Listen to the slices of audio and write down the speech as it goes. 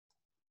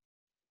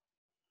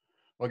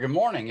Well, good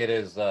morning. It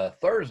is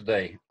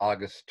Thursday,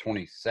 August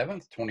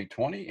 27th,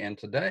 2020. And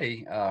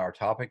today our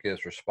topic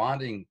is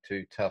responding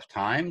to tough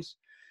times.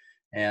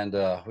 And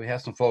we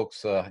have some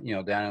folks, down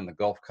in the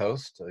Gulf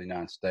Coast of the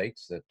United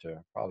States that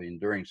are probably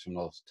enduring some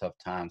of those tough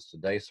times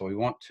today. So we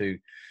want to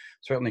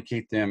certainly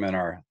keep them in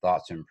our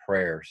thoughts and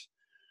prayers.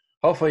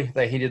 Hopefully,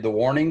 they heeded the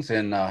warnings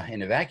and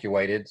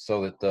evacuated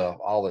so that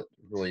all that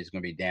really is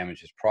going to be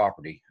damaged is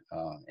property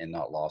and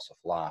not loss of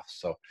life.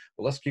 So,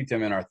 well, let's keep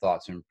them in our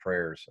thoughts and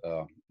prayers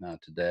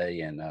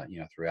today and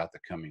throughout the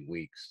coming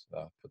weeks.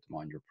 Put them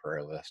on your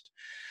prayer list.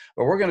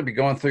 But we're going to be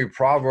going through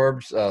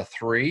Proverbs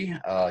 3,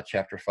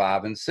 chapter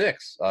 5 and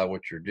 6,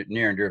 which are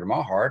near and dear to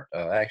my heart.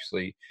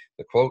 Actually,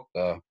 the quote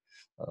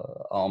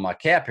on my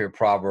cap here,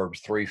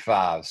 Proverbs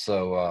 3:5.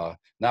 So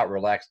not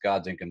relax,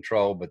 God's in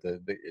control, but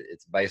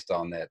it's based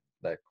on that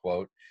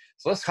quote.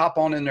 So let's hop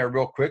on in there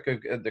real quick.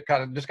 They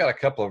kind of just got a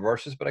couple of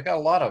verses, but I got a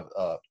lot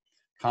of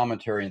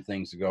commentary and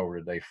things to go over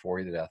today for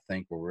you that I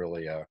think will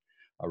really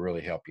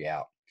help you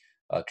out.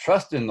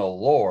 Trust in the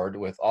Lord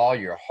with all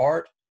your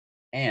heart,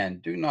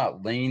 and do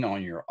not lean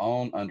on your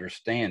own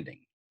understanding.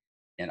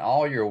 In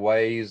all your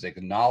ways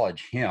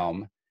acknowledge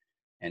Him,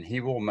 and He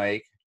will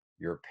make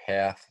your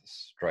path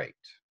straight.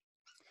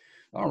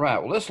 All right,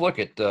 well, let's look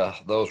at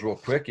those real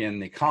quick in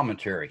the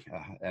commentary.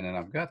 And then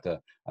I've got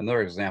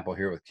another example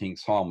here with King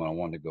Solomon I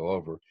wanted to go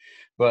over.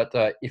 But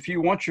if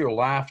you want your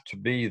life to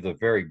be the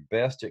very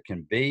best it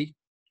can be,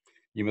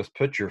 you must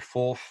put your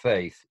full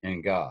faith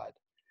in God,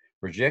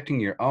 rejecting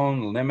your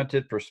own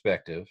limited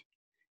perspective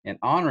and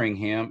honoring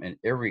Him in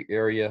every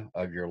area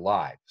of your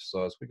life.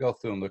 So as we go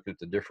through and look at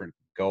the different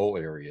goal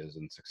areas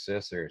and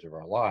success areas of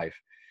our life,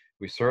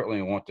 we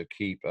certainly want to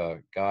keep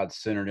God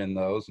centered in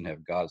those and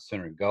have God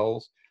centered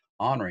goals,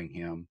 honoring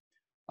Him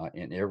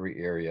in every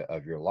area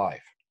of your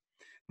life.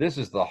 This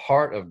is the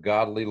heart of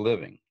godly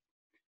living.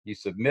 You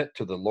submit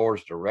to the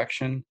Lord's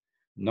direction,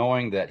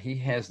 knowing that He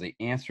has the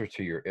answer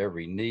to your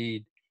every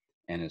need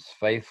and is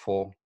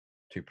faithful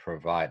to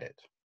provide it.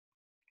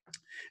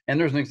 And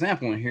there's an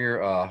example in here.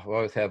 We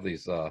always have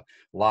these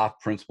life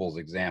principles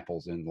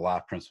examples in the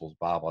Life Principles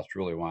Bible. That's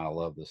really why I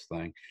love this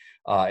thing.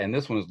 And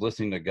this one is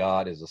listening to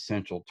God is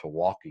essential to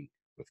walking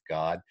with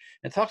God.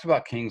 It talks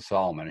about King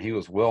Solomon. He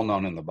was well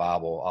known in the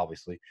Bible,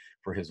 obviously,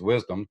 for his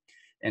wisdom.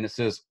 And it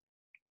says,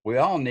 we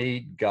all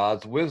need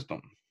God's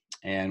wisdom.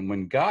 And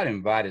when God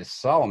invited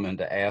Solomon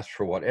to ask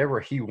for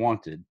whatever he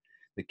wanted,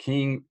 the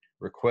king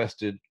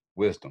requested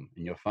wisdom.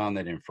 And you'll find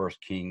that in 1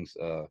 Kings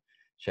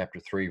chapter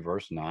 3,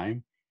 verse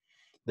 9.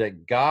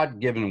 That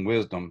God-given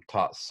wisdom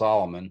taught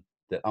Solomon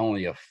that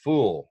only a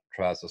fool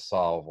tries to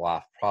solve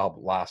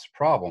life's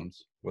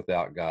problems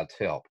without God's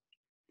help.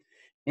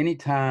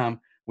 Anytime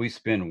we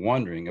spend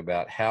wondering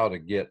about how to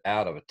get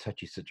out of a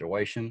touchy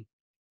situation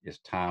is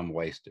time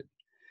wasted.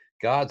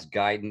 God's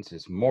guidance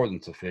is more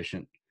than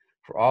sufficient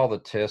for all the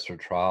tests or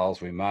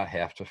trials we might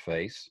have to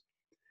face,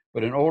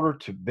 but in order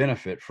to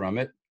benefit from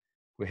it,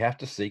 we have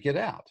to seek it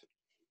out,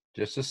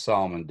 just as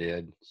Solomon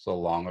did so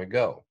long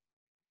ago.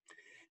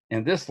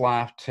 In this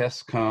life,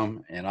 tests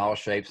come in all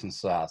shapes and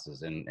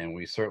sizes, and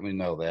we certainly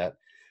know that.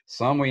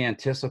 Some we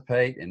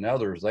anticipate, and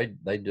others,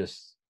 they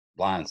just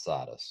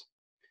blindside us.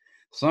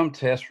 Some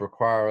tests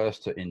require us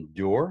to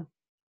endure.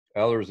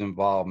 Others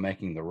involve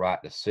making the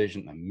right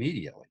decision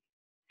immediately.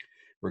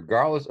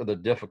 Regardless of the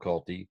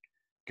difficulty,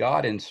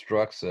 God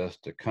instructs us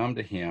to come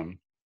to Him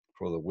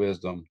for the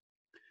wisdom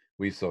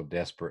we so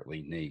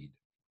desperately need.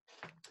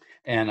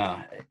 And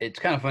it's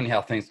kind of funny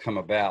how things come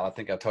about. I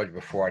think I told you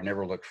before, I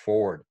never look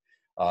forward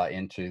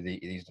into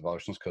these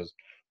devotions because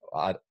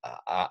I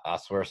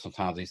swear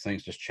sometimes these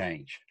things just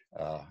change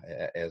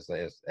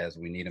as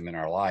we need them in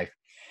our life.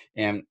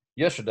 And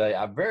yesterday,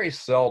 I very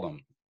seldom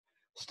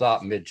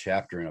stop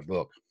mid-chapter in a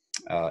book,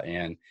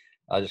 and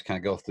I just kind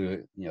of go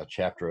through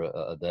chapter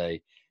a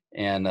day.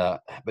 And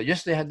but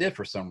yesterday I did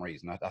for some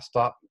reason. I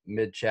stopped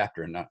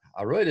mid-chapter, and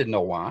I really didn't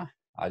know why.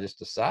 I just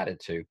decided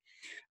to.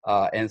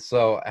 And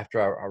so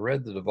after I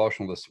read the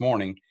devotional this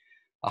morning,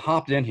 I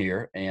hopped in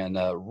here, and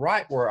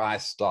right where I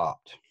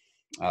stopped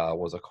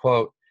was a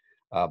quote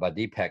by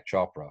Deepak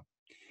Chopra.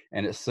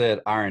 And it said,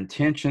 our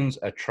intentions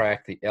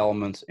attract the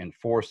elements and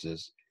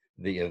forces,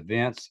 the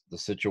events, the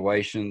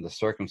situation, the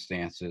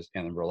circumstances,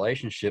 and the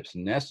relationships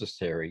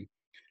necessary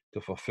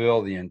to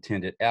fulfill the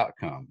intended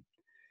outcome.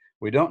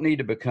 We don't need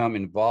to become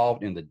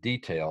involved in the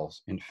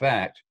details. In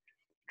fact,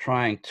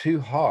 trying too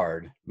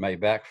hard may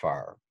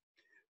backfire.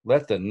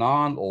 Let the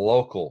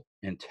non-local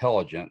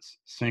intelligence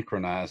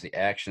synchronize the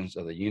actions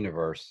of the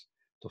universe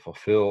to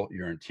fulfill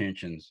your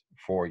intentions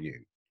for you.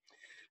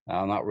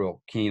 Now, I'm not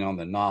real keen on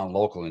the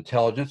non-local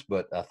intelligence,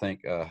 but I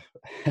think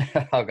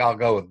I'll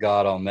go with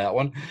God on that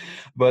one.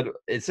 But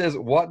it says,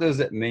 what does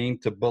it mean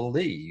to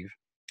believe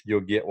you'll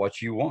get what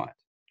you want?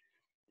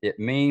 It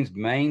means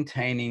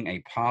maintaining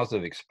a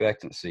positive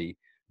expectancy,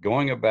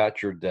 going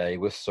about your day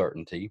with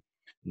certainty,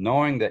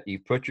 knowing that you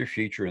put your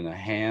future in the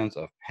hands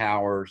of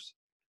powers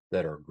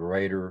that are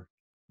greater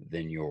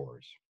than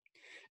yours.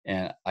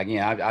 And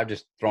again, I've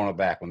just thrown it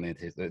back when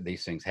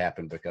these things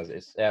happen, because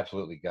it's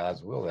absolutely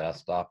God's will that I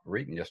stopped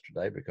reading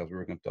yesterday, because we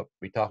were going to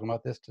be talking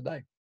about this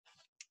today.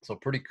 So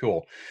pretty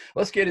cool.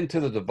 Let's get into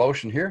the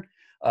devotion here.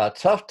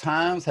 Tough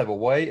times have a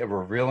way of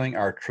revealing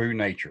our true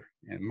nature.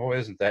 And boy,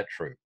 isn't that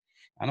true?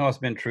 I know it's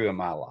been true in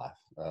my life.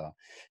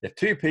 If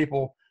two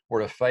people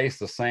were to face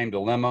the same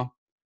dilemma,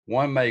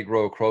 one may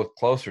grow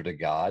closer to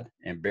God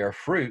and bear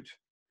fruit,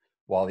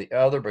 while the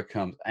other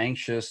becomes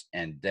anxious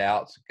and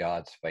doubts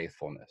God's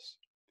faithfulness.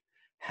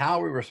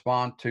 How we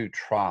respond to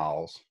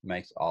trials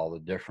makes all the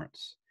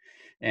difference.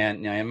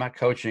 And in my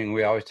coaching,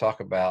 we always talk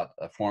about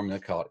a formula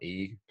called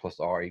E plus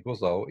R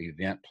equals O,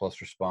 event plus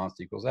response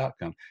equals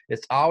outcome.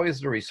 It's always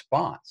the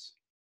response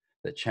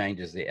that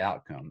changes the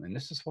outcome. And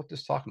this is what this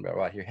is talking about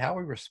right here. How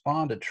we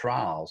respond to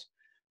trials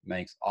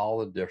makes all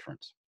the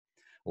difference.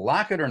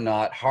 Like it or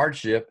not,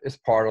 hardship is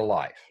part of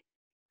life.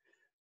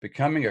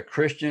 Becoming a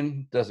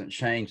Christian doesn't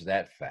change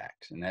that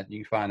fact. And that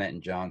you can find that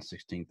in John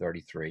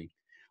 16:33.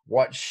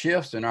 What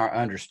shifts in our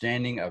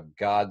understanding of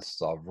God's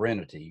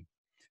sovereignty: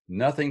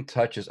 nothing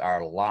touches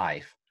our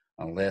life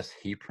unless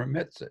he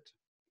permits it.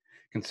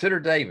 Consider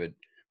David,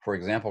 for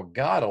example.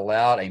 God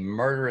allowed a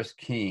murderous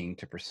king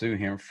to pursue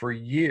him for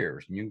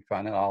years. And you can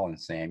find it all in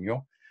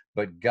Samuel.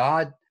 But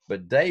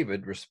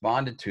David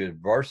responded to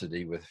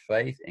adversity with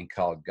faith and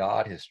called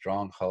God his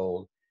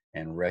stronghold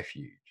and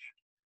refuge.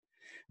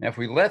 Now, if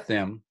we let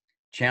them,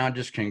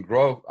 challenges can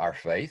grow our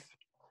faith,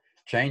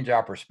 change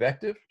our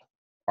perspective,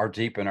 or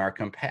deepen our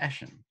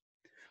compassion.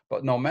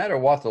 But no matter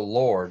what, the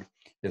Lord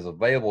is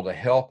available to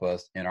help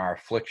us in our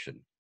affliction.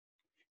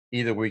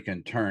 Either we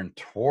can turn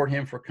toward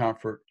him for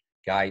comfort,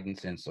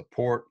 guidance, and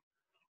support,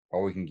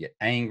 or we can get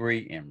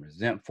angry and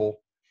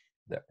resentful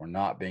that we're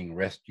not being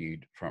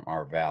rescued from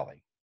our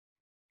valley.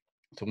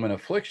 So when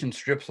affliction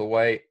strips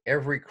away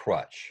every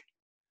crutch,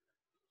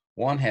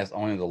 one has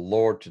only the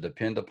Lord to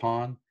depend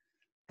upon.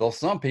 Though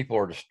some people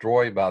are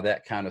destroyed by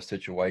that kind of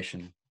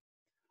situation,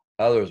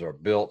 others are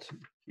built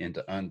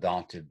into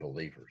undaunted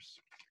believers.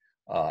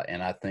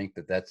 And I think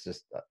that's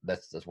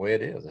the way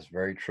it is. It's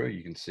very true.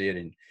 You can see it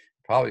in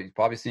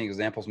probably seeing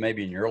examples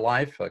maybe in your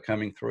life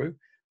coming through.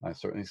 I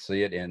certainly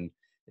see it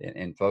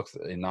in folks,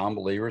 in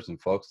non-believers, and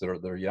folks that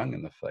are young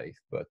in the faith.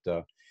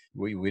 But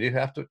we do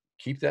have to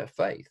keep that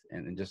faith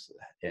and just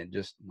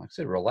like I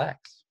said,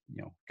 relax.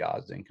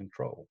 God's in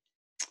control.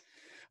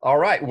 All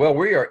right. Well,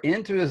 we are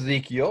into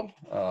Ezekiel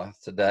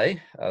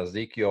today.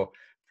 Ezekiel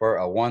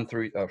for 1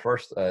 through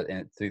first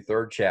and through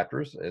third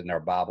chapters in our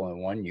Bible in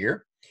 1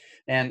 year.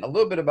 And a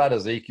little bit about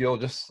Ezekiel,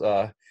 just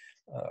so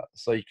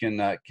you can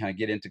kind of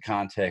get into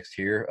context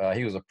here.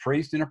 He was a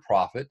priest and a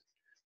prophet,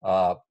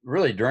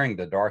 really during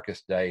the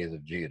darkest days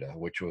of Judah,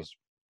 which was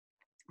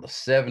the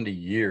 70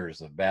 years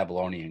of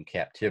Babylonian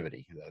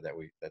captivity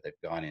that they've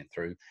gone in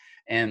through.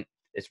 And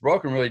it's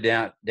broken really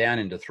down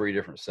into three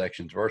different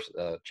sections.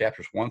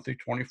 Chapters 1 through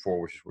 24,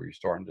 which is where you're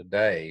starting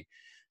today.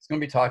 It's going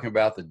to be talking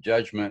about the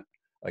judgment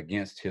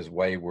against his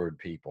wayward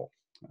people.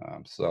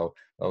 So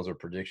those are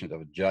predictions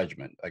of a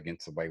judgment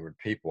against the wayward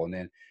people. And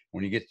then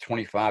when you get to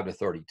 25 to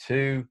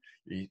 32,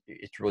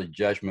 it's really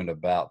judgment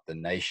about the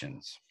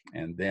nations.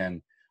 And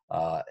then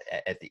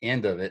at the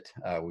end of it,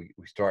 we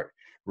start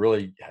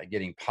really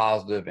getting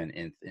positive.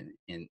 And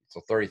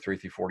so 33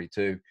 through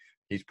 42,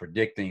 he's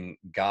predicting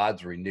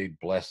God's renewed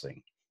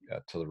blessing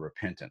to the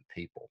repentant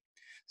people.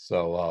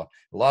 So a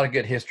lot of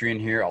good history in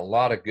here, a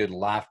lot of good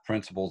life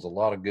principles, a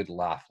lot of good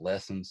life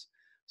lessons.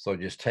 So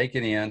just take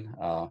it in.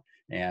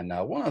 And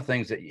one of the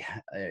things that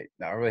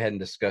I really hadn't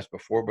discussed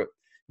before, but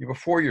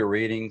before your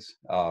readings,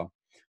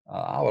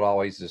 I would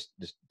always just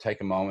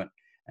take a moment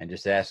and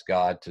just ask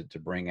God to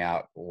bring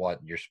out what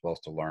you're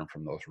supposed to learn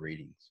from those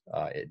readings.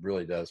 It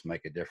really does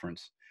make a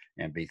difference,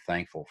 and be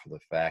thankful for the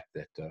fact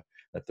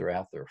that they're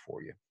out there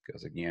for you.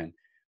 Because again,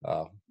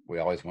 we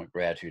always want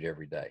gratitude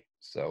every day.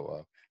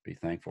 So be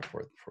thankful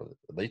for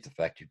at least the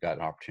fact you've got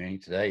an opportunity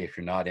today. If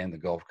you're not in the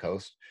Gulf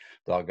Coast,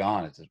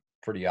 doggone, it's a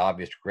pretty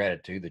obvious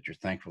gratitude that you're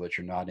thankful that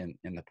you're not in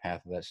the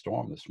path of that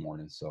storm this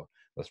morning. So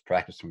let's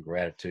practice some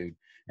gratitude,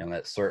 and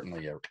let's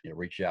certainly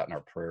reach out in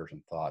our prayers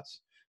and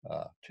thoughts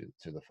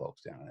to the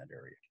folks down in that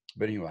area.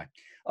 But anyway,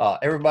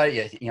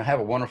 everybody, have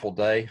a wonderful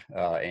day.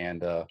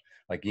 And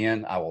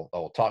again, I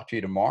will talk to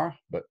you tomorrow.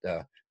 But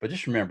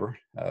just remember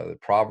the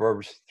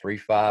Proverbs 3,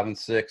 5, and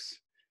 6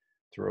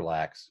 to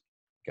relax.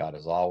 God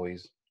is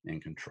always in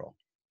control.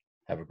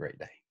 Have a great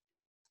day.